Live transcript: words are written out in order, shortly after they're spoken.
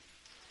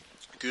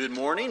Good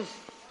morning.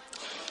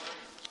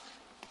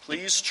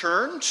 Please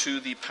turn to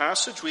the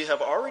passage we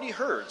have already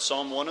heard,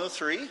 Psalm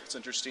 103. It's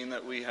interesting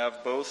that we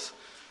have both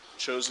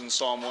chosen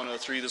Psalm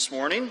 103 this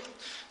morning.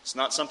 It's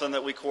not something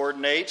that we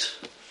coordinate.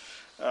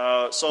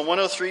 Psalm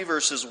 103,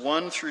 verses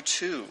 1 through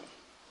 2.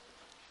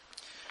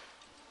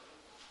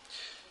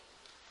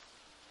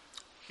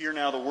 Hear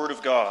now the word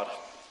of God.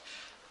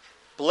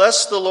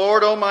 Bless the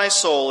Lord, O my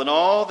soul, and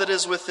all that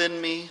is within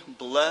me.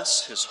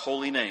 Bless his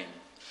holy name.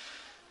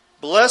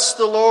 Bless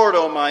the Lord,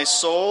 O my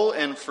soul,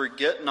 and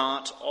forget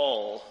not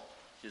all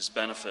his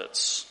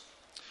benefits.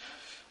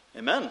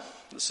 Amen.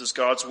 This is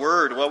God's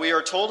word. Well, we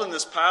are told in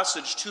this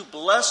passage to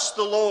bless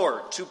the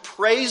Lord, to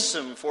praise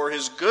him for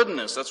his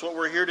goodness. That's what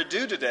we're here to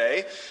do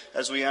today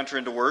as we enter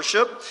into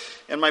worship.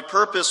 And my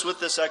purpose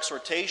with this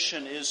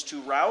exhortation is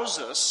to rouse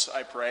us,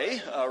 I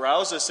pray,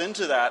 rouse us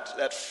into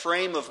that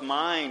frame of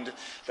mind,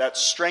 that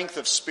strength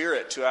of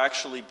spirit to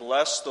actually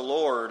bless the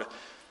Lord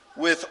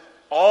with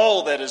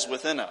all that is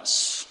within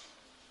us.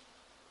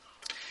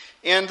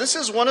 And this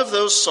is one of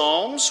those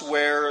psalms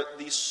where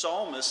the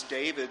psalmist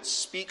David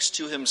speaks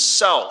to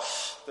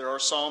himself. There are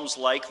psalms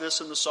like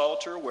this in the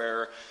Psalter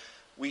where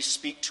we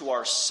speak to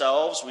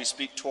ourselves, we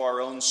speak to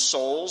our own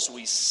souls,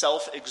 we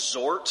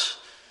self-exhort,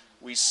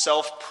 we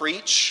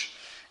self-preach.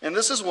 And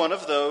this is one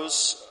of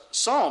those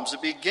psalms.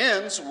 It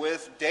begins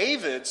with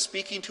David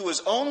speaking to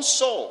his own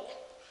soul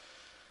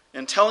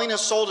and telling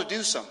his soul to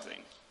do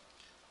something.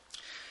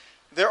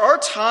 There are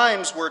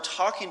times where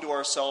talking to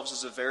ourselves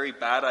is a very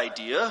bad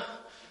idea.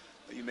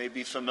 You may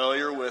be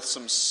familiar with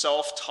some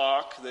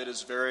self-talk that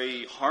is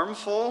very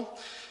harmful.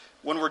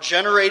 When we're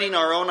generating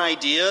our own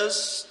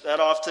ideas, that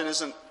often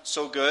isn't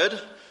so good.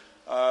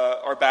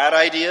 Our bad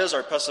ideas,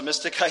 our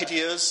pessimistic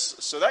ideas.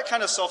 So that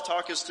kind of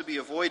self-talk is to be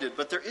avoided.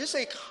 But there is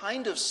a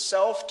kind of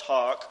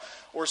self-talk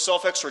or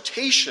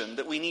self-exhortation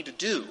that we need to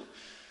do,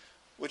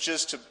 which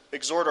is to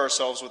exhort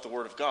ourselves with the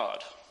Word of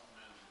God,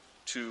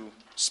 to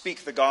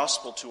speak the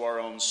gospel to our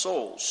own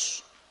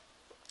souls,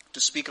 to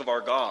speak of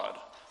our God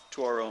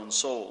to our own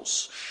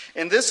souls.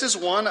 And this is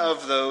one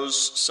of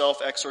those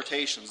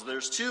self-exhortations.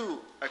 There's two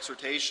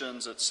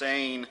exhortations it's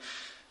saying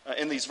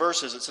in these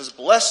verses. It says,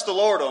 bless the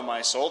Lord, O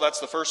my soul. That's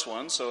the first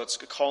one. So it's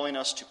calling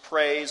us to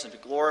praise and to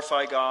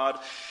glorify God.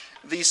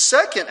 The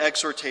second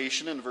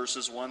exhortation in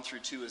verses 1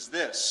 through 2 is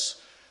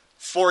this: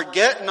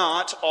 forget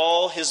not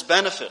all his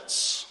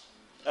benefits.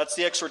 That's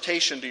the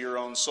exhortation to your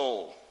own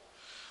soul.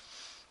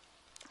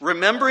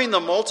 Remembering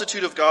the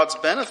multitude of God's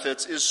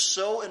benefits is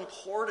so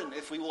important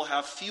if we will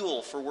have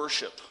fuel for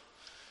worship.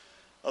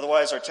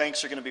 Otherwise, our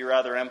tanks are going to be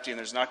rather empty and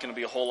there's not going to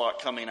be a whole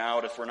lot coming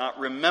out if we're not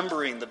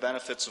remembering the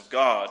benefits of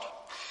God.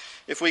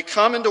 If we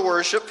come into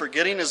worship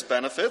forgetting his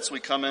benefits, we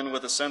come in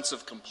with a sense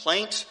of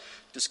complaint,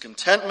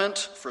 discontentment,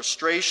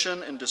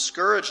 frustration, and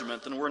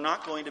discouragement, then we're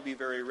not going to be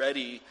very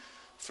ready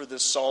for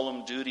this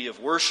solemn duty of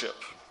worship.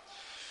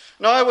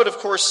 Now, I would, of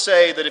course,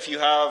 say that if you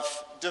have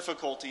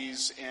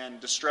difficulties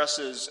and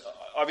distresses,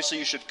 obviously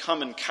you should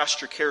come and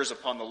cast your cares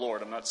upon the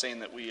Lord. I'm not saying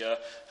that we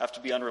have to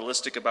be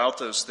unrealistic about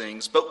those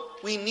things, but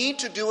we need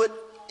to do it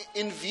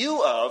in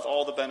view of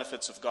all the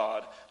benefits of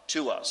God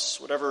to us.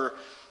 Whatever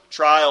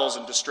trials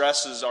and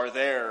distresses are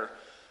there,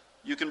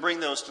 you can bring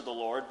those to the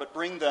Lord, but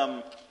bring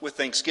them with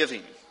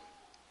thanksgiving.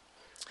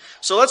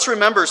 So let's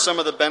remember some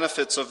of the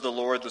benefits of the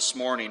Lord this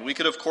morning. We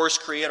could, of course,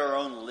 create our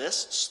own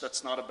lists.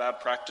 That's not a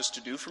bad practice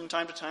to do from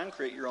time to time.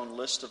 Create your own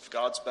list of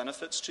God's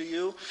benefits to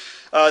you.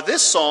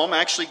 This psalm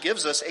actually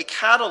gives us a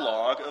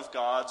catalog of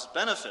God's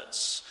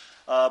benefits.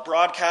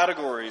 Broad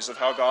categories of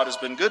how God has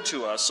been good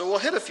to us. So we'll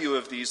hit a few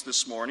of these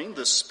this morning.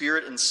 The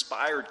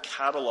Spirit-inspired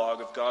catalog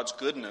of God's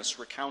goodness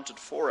recounted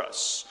for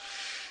us.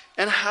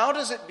 And how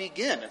does it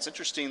begin? It's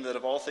interesting that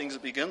of all things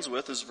it begins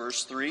with is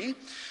verse 3.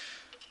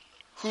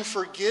 Who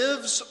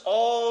forgives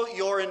all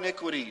your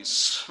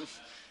iniquities.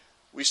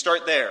 We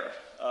start there.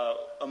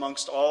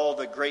 Amongst all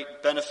the great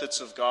benefits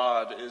of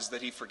God is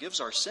that he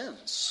forgives our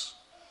sins.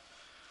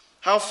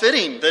 How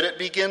fitting that it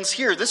begins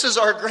here. This is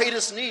our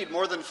greatest need.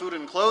 More than food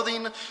and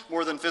clothing,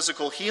 more than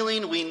physical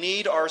healing, we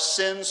need our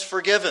sins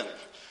forgiven.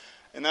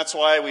 And that's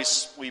why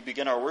we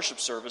begin our worship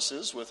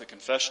services with a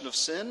confession of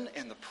sin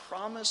and the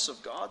promise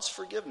of God's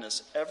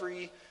forgiveness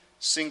every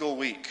single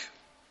week.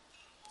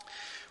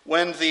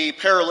 When the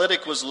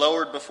paralytic was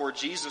lowered before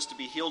Jesus to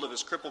be healed of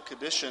his crippled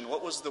condition,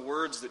 what was the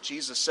words that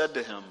Jesus said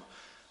to him?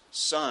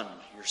 Son,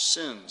 your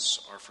sins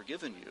are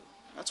forgiven you.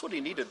 That's what he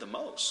needed the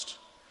most.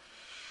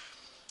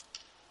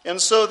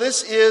 And so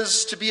this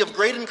is to be of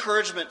great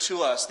encouragement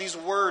to us. These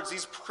words,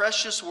 these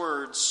precious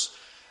words,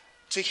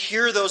 to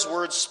hear those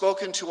words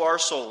spoken to our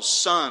souls.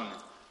 Son,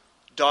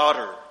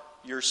 daughter,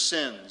 your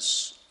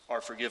sins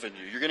are forgiven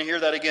you. You're going to hear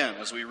that again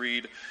as we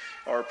read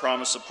our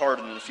promise of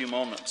pardon in a few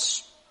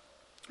moments.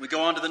 We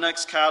go on to the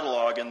next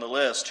catalog in the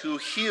list. Who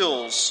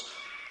heals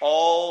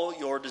all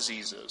your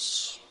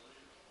diseases.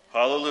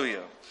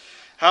 Hallelujah.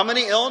 How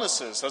many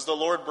illnesses has the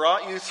Lord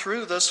brought you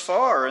through thus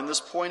far in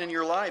this point in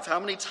your life? How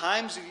many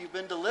times have you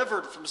been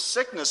delivered from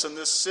sickness in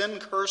this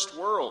sin-cursed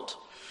world?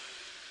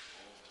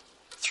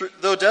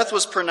 Though death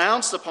was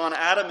pronounced upon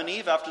Adam and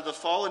Eve after the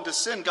fall into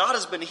sin, God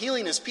has been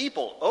healing his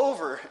people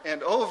over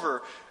and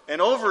over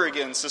and over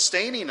again,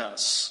 sustaining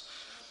us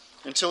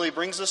until he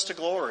brings us to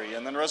glory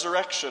and then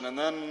resurrection and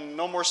then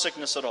no more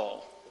sickness at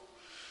all.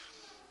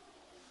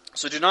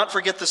 So do not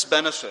forget this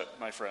benefit,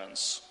 my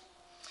friends.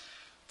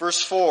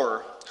 Verse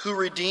 4, who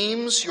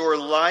redeems your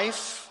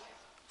life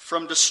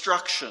from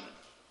destruction.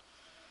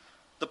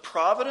 The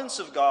providence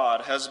of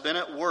God has been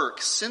at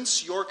work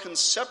since your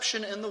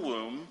conception in the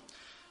womb,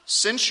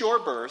 since your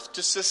birth,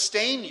 to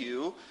sustain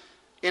you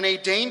in a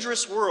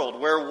dangerous world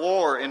where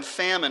war and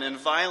famine and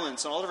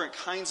violence and all different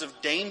kinds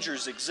of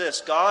dangers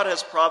exist. God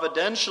has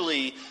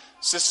providentially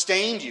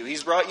sustained you.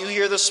 He's brought you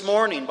here this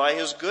morning by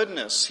his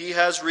goodness. He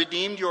has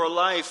redeemed your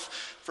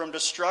life from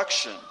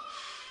destruction.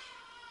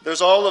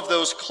 There's all of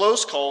those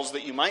close calls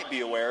that you might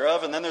be aware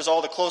of, and then there's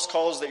all the close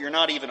calls that you're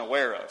not even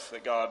aware of,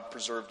 that God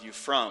preserved you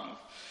from.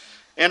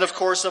 And of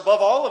course,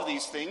 above all of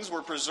these things,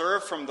 we're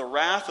preserved from the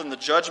wrath and the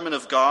judgment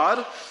of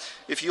God.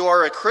 If you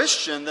are a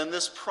Christian, then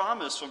this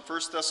promise from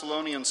 1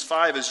 Thessalonians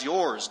 5 is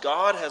yours.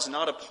 God has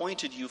not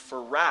appointed you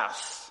for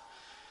wrath,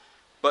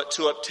 but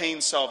to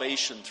obtain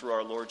salvation through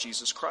our Lord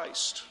Jesus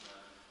Christ.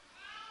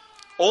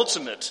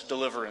 Ultimate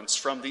deliverance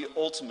from the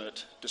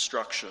ultimate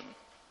destruction.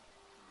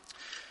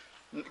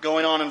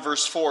 Going on in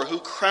verse 4, who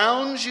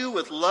crowns you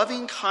with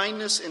loving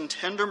kindness and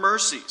tender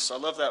mercies. I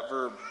love that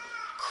verb,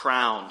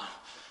 crown.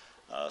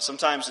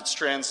 Sometimes it's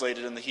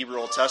translated in the Hebrew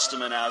Old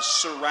Testament as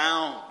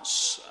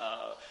surrounds.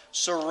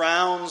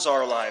 Surrounds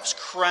our lives,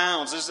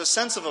 crowns. There's a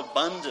sense of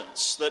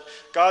abundance that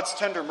God's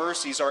tender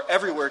mercies are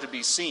everywhere to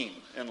be seen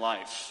in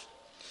life.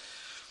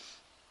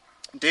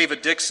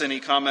 David Dixon, he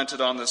commented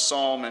on this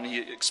psalm and he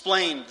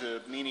explained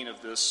the meaning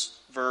of this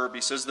verb. He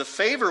says, the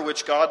favor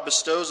which God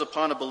bestows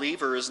upon a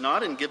believer is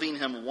not in giving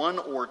him one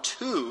or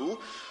two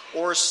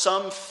or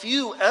some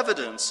few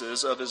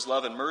evidences of his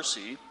love and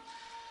mercy,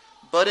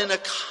 but in a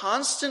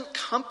constant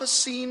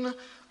compassing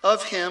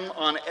of him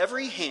on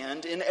every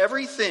hand, in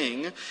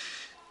everything,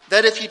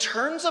 that if he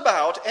turns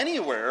about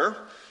anywhere,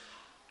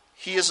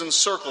 he is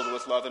encircled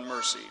with love and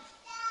mercy.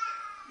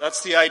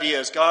 That's the idea,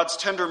 is God's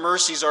tender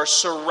mercies are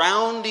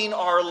surrounding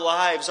our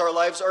lives. Our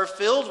lives are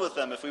filled with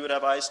them if we would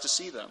have eyes to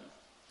see them.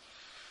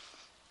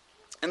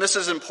 And this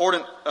is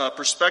important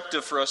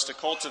perspective for us to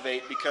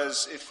cultivate,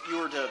 because if you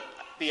were to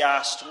be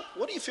asked,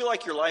 what do you feel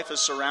like your life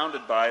is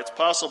surrounded by? It's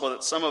possible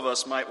that some of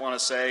us might want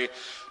to say,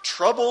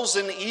 troubles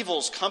and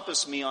evils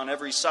compass me on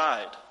every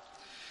side.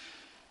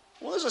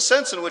 Well, there's a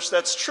sense in which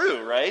that's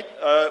true, right?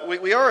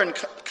 We are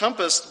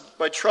encompassed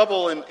by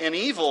trouble and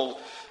evil.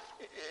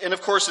 And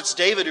of course, it's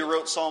David who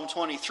wrote Psalm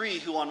 23,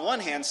 who on one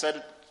hand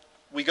said,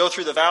 we go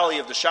through the valley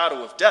of the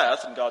shadow of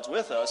death, and God's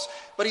with us.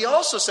 But he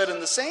also said in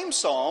the same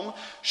psalm,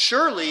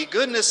 surely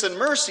goodness and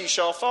mercy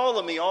shall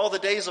follow me all the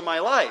days of my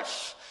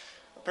life.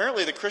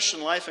 Apparently the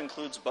Christian life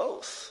includes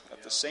both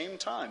at the same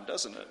time,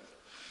 doesn't it?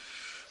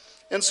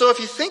 And so if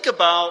you think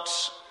about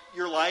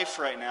your life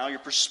right now, your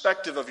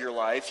perspective of your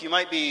life, you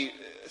might be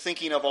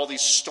thinking of all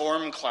these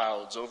storm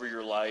clouds over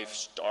your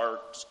life,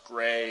 dark,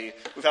 gray.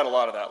 We've had a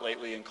lot of that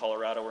lately in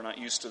Colorado. We're not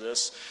used to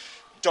this.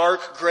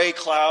 Dark, gray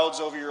clouds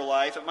over your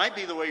life. It might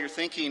be the way you're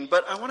thinking,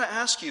 but I want to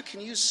ask you,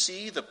 can you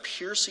see the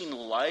piercing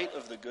light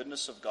of the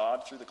goodness of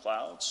God through the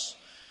clouds?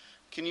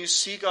 Can you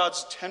see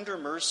God's tender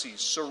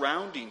mercies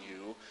surrounding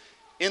you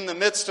in the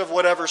midst of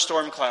whatever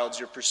storm clouds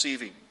you're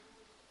perceiving?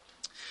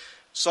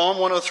 Psalm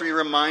 103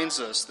 reminds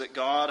us that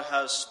God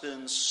has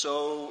been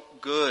so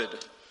good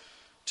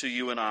to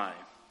you and I.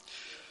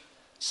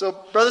 So,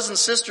 brothers and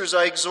sisters,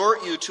 I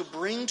exhort you to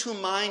bring to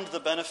mind the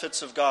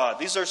benefits of God.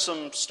 These are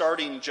some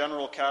starting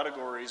general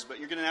categories, but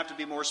you're going to have to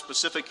be more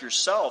specific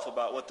yourself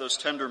about what those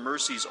tender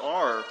mercies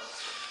are.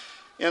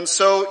 And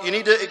so you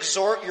need to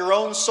exhort your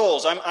own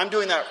souls. I'm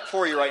doing that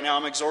for you right now.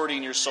 I'm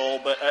exhorting your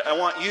soul, but I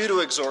want you to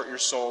exhort your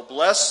soul.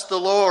 Bless the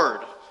Lord,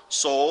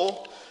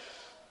 soul,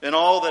 and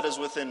all that is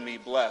within me.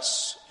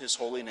 Bless his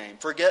holy name.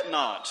 Forget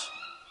not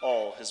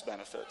all his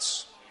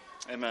benefits.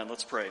 Amen.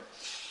 Let's pray.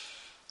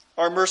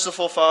 Our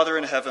merciful Father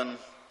in heaven,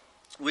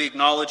 we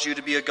acknowledge you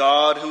to be a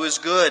God who is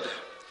good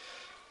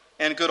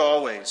and good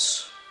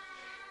always.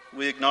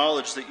 We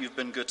acknowledge that you've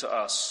been good to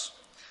us.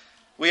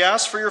 We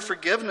ask for your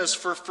forgiveness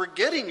for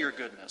forgetting your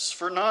goodness,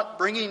 for not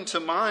bringing to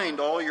mind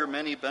all your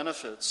many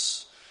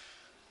benefits.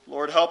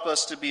 Lord, help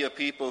us to be a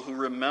people who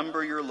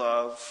remember your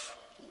love,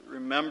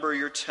 remember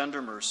your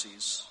tender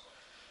mercies.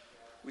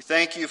 We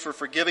thank you for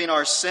forgiving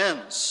our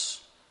sins.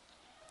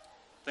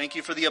 Thank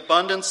you for the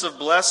abundance of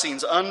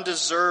blessings,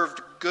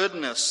 undeserved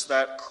goodness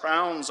that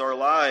crowns our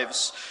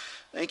lives.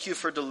 Thank you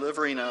for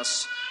delivering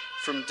us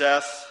from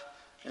death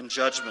and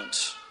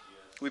judgment.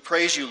 We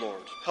praise you,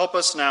 Lord. Help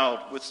us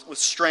now with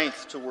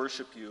strength to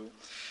worship you.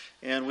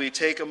 And we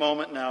take a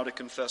moment now to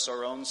confess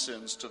our own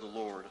sins to the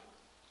Lord.